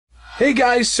Hey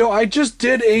guys, so I just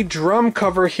did a drum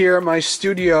cover here at my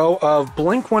studio of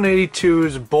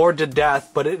Blink-182's Bored to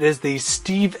Death, but it is the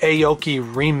Steve Aoki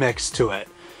remix to it.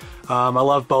 I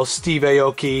love both Steve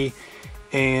Aoki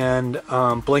and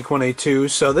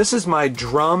Blink-182, so this is my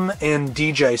drum and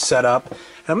DJ setup.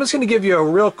 And I'm just going to give you a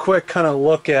real quick kind of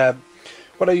look at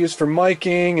what I use for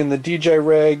miking and the DJ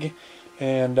rig,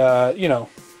 and you know,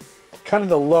 kind of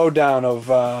the lowdown of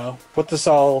what this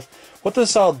all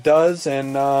does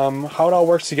and how it all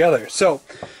works together. So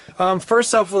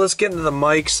first off, let's get into the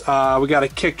mics. We got a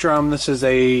kick drum. This is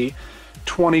a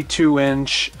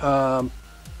 22-inch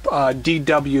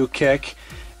DW kick,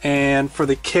 and for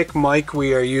the kick mic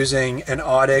we are using an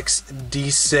Audix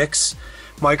D6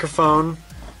 microphone.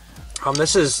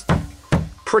 This is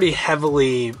pretty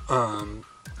heavily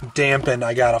dampened.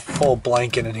 I got a full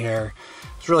blanket in here. I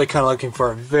was really kind of looking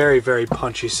for a very, very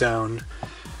punchy sound.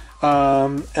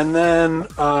 And then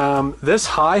this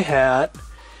hi-hat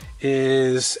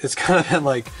it's kind of been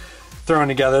like thrown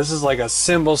together. This is like a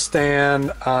cymbal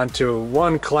stand onto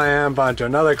one clamp, onto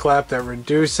another clamp that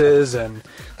reduces, and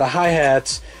the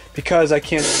hi-hats, because I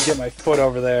can't get my foot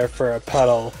over there for a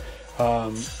pedal,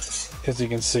 as you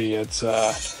can see, it's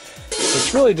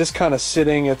really just kind of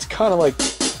sitting. It's kind of like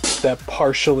that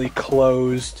partially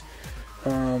closed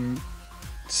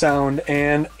sound,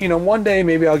 and you know, one day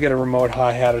maybe I'll get a remote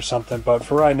hi-hat or something, but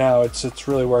for right now it's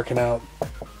really working out.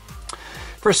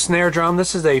 For snare drum,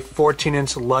 this is a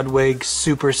 14-inch Ludwig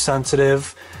super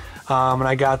sensitive, and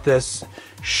I got this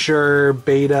Shure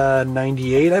Beta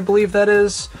 98, I believe that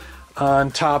is,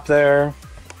 on top there.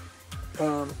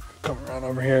 Come around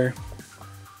over here.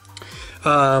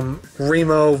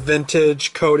 Remo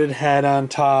vintage coated head on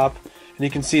top, and you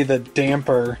can see the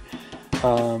damper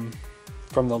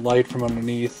from the light from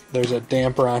underneath. There's a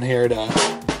damper on here to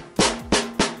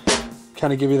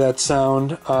kind of give you that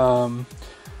sound.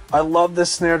 I love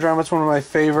this snare drum. It's one of my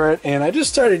favorite, and I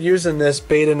just started using this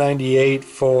Beta 98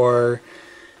 for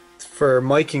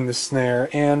miking the snare,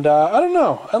 and I don't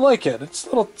know, I like it. It's a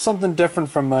little something different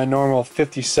from my normal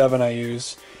 57 I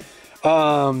use.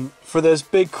 For this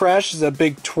big crash, is a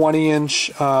big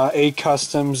 20-inch A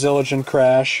Custom Zildjian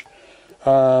crash,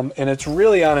 and it's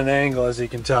really on an angle, as you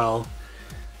can tell,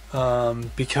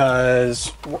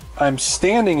 because I'm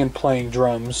standing and playing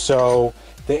drums, so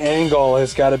the angle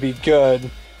has got to be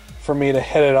good for me to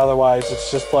hit it. Otherwise,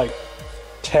 it's just like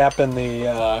tapping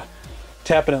it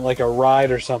like a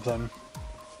ride or something.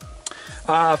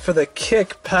 For the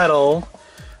kick pedal,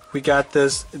 we got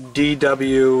this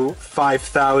DW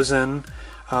 5000.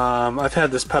 I've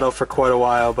had this pedal for quite a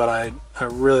while, but I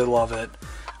really love it.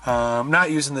 I'm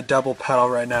not using the double pedal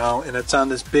right now, and it's on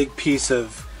this big piece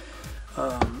of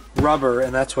rubber,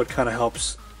 and that's what kind of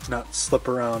helps not slip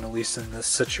around, at least in this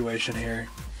situation here.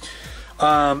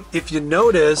 If you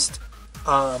noticed,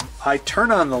 I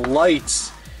turn on the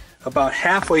lights about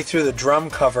halfway through the drum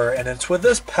cover, and it's with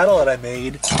this pedal that I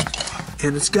made,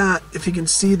 and it's got, if you can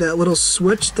see that little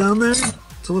switch down there,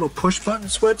 it's a little push button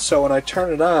switch, so when I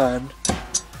turn it on,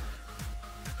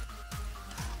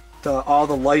 all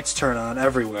the lights turn on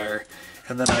everywhere,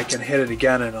 and then I can hit it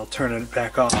again and it'll turn it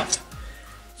back off.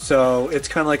 So it's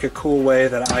kind of like a cool way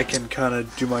that I can kind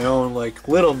of do my own like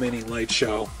little mini light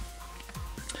show.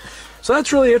 So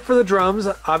that's really it for the drums.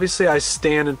 Obviously I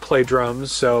stand and play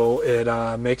drums, so it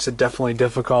makes it definitely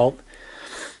difficult.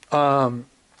 So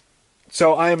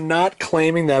I am not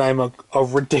claiming that I'm a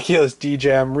ridiculous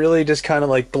DJ. I'm really just kind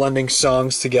of like blending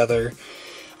songs together.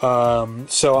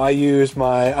 So I use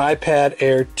my iPad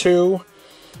Air 2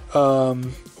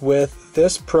 with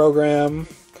this program,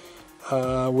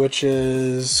 which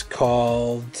is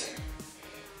called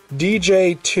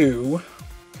DJ2,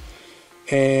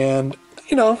 and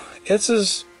you know, it's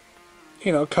as,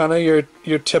 you know, kind of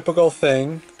your typical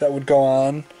thing that would go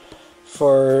on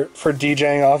for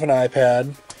DJing off an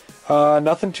iPad.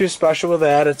 Nothing too special with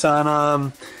that. It's on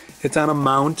a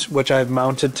mount, which I've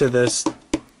mounted to this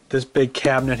big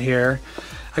cabinet here.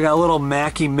 I got a little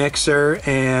Mackie mixer,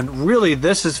 and really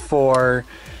this is for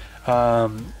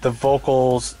the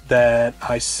vocals that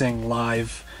I sing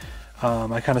live.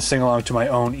 I kind of sing along to my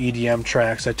own EDM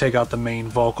tracks. I take out the main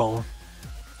vocal.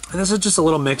 And this is just a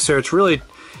little mixer. It's really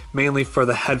mainly for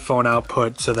the headphone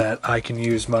output so that I can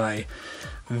use my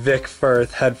Vic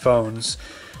Firth headphones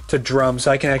to drum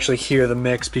so I can actually hear the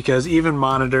mix, because even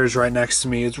monitors right next to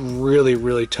me, it's really,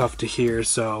 really tough to hear.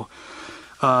 So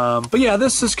but yeah,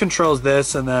 this just controls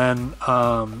this, and then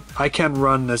I can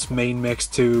run this main mix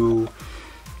to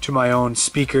my own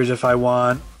speakers if I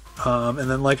want. And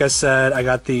then, like I said, I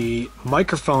got the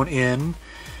microphone in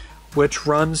which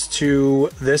runs to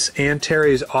this and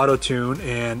Terry's auto-tune,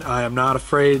 and I am not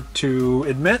afraid to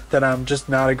admit that I'm just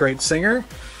not a great singer,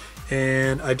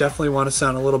 and I definitely want to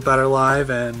sound a little better live.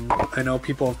 And I know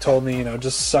people have told me, you know,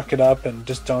 just suck it up and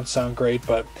just don't sound great,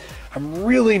 but I'm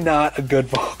really not a good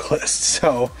vocalist.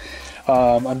 So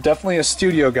I'm definitely a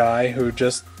studio guy who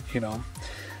just, you know,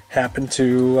 happened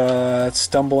to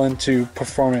stumble into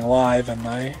performing live, and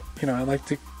I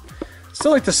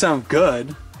still like to sound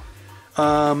good.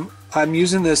 I'm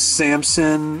using this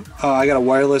Samson, I got a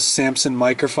wireless Samson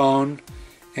microphone,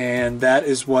 and that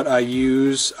is what I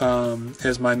use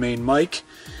as my main mic.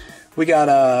 We got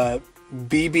a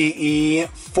BBE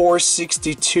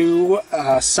 462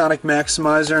 sonic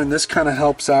maximizer, and this kind of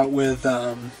helps out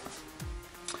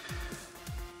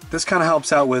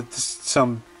with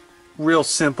some real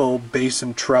simple bass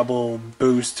and treble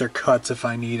boosts or cuts if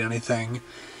I need anything.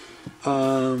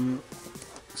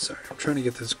 Sorry, I'm trying to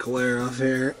get this glare off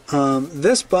here.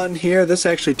 This button here, this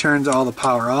actually turns all the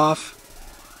power off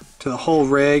to the whole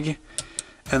rig,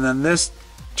 and then this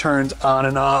turns on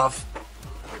and off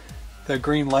the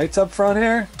green lights up front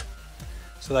here,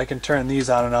 so that I can turn these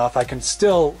on and off. I can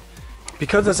still,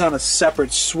 because it's on a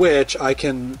separate switch, I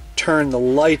can turn the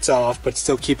lights off but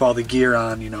still keep all the gear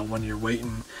on, you know, when you're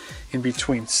waiting in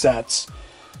between sets.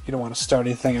 You don't want to start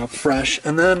anything up fresh.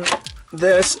 And then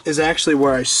this is actually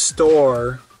where I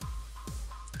store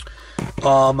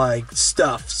all my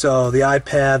stuff. So the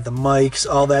iPad, the mics,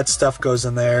 all that stuff goes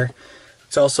in there.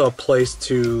 It's also a place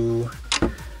to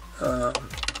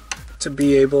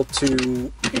be able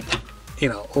to, you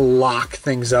know, lock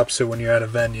things up so when you're at a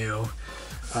venue.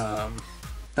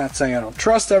 Not saying I don't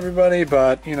trust everybody,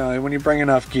 but, you know, when you bring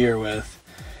enough gear with,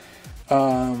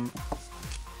 you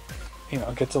know,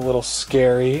 it gets a little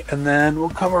scary. And then we'll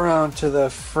come around to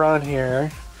the front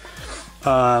here.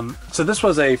 So this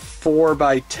was a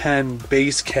 4x10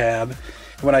 bass cab.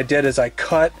 And what I did is I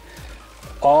cut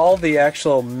all the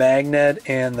actual magnet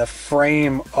and the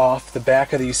frame off the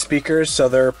back of these speakers, so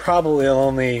they're probably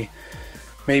only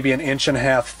maybe 1.5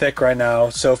 inches thick right now.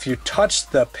 So if you touch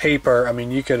the paper, I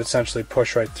mean, you could essentially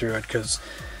push right through it, because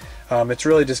it's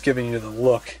really just giving you the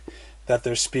look that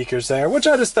there's speakers there, which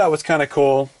I just thought was kind of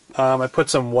cool. I put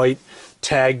some white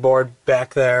tag board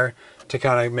back there to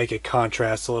kind of make it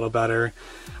contrast a little better.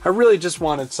 I really just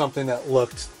wanted something that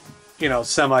looked, you know,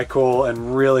 semi-cool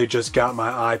and really just got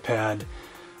my iPad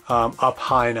up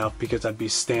high enough because I'd be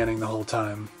standing the whole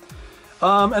time.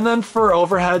 And then for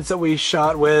overheads that we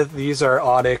shot with, these are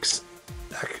Audix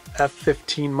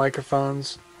F15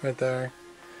 microphones right there,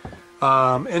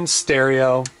 in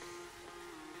stereo.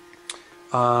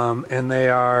 And they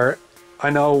are, I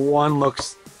know one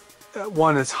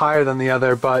is higher than the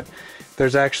other, but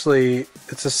there's actually,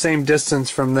 it's the same distance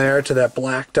from there to that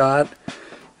black dot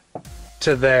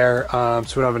to there, so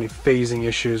we don't have any phasing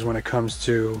issues when it comes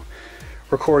to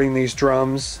recording these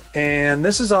drums. And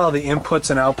this is all the inputs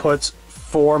and outputs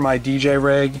for my DJ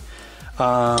rig.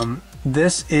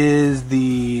 This is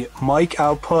the mic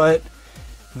output.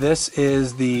 This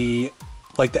is the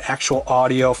actual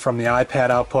audio from the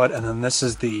iPad output, and then this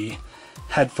is the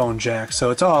headphone jack. So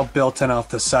it's all built in off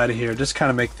the side of here, just kind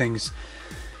of make things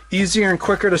easier and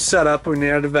quicker to set up when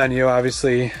you're at a venue.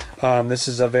 Obviously, this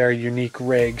is a very unique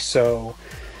rig, so,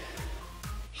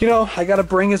 you know, I got to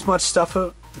bring as much stuff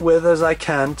with as I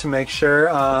can to make sure.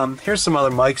 Here's some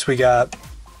other mics we got.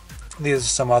 These are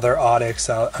some other Audix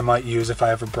I might use if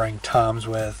I ever bring toms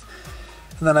with.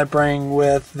 And then I bring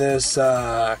with this,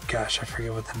 gosh, I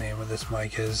forget what the name of this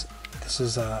mic is. This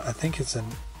is, I think it's an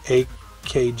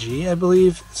AKG, I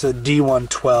believe. It's a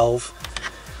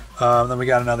D112. Then we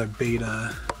got another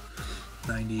Beta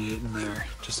 98 in there,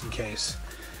 just in case.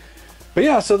 But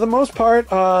yeah, so the most part,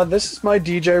 this is my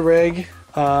DJ rig.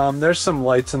 There's some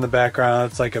lights in the background.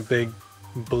 It's like a big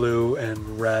blue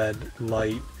and red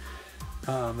light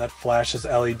that flashes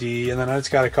LED. And then it's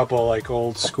got a couple like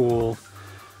old school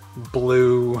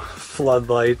blue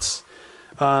floodlights.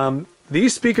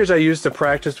 These speakers I used to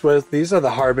practice with, these are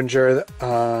the Harbinger,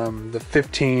 the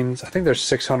 15s. I think they're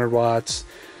 600 watts.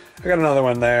 I got another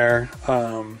one there.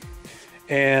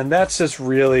 And that's just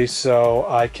really so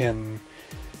I can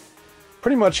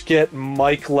pretty much get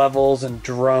mic levels and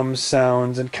drum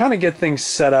sounds and kind of get things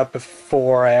set up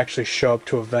before I actually show up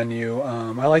to a venue.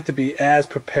 I like to be as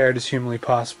prepared as humanly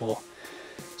possible.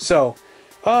 So,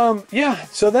 yeah,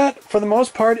 so that for the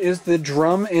most part is the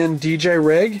drum and DJ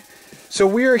rig. So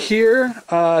we are here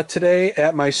today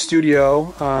at my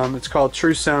studio. It's called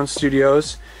True Sound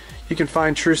Studios. You can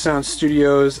find True Sound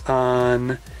Studios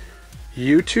on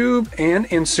YouTube and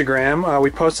Instagram.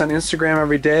 We post on Instagram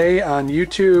every day. On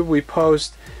YouTube we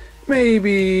post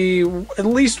maybe at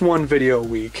least one video a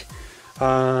week.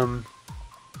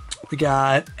 We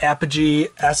got Apogee,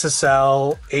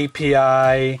 SSL,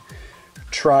 API,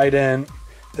 Trident.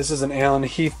 This is an Allen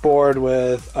Heath board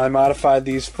with, I modified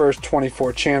these first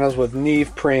 24 channels with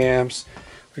Neve preamps.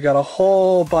 We got a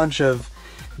whole bunch of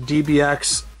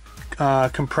DBX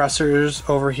compressors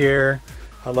over here.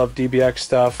 I love DBX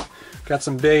stuff. Got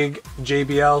some big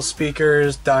JBL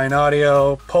speakers, Dyne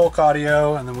Audio, Polk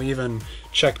Audio, and then we even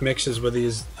check mixes with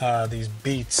these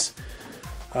Beats.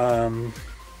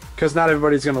 Because not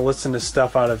everybody's going to listen to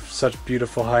stuff out of such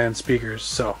beautiful high-end speakers.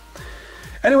 So,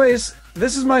 anyways,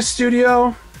 this is my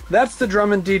studio. That's the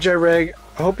Drum&DJ rig.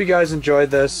 I hope you guys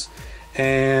enjoyed this.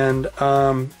 And,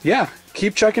 yeah,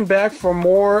 keep checking back for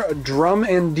more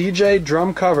Drum&DJ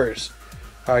drum covers.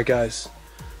 Alright, guys.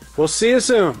 We'll see you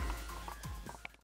soon.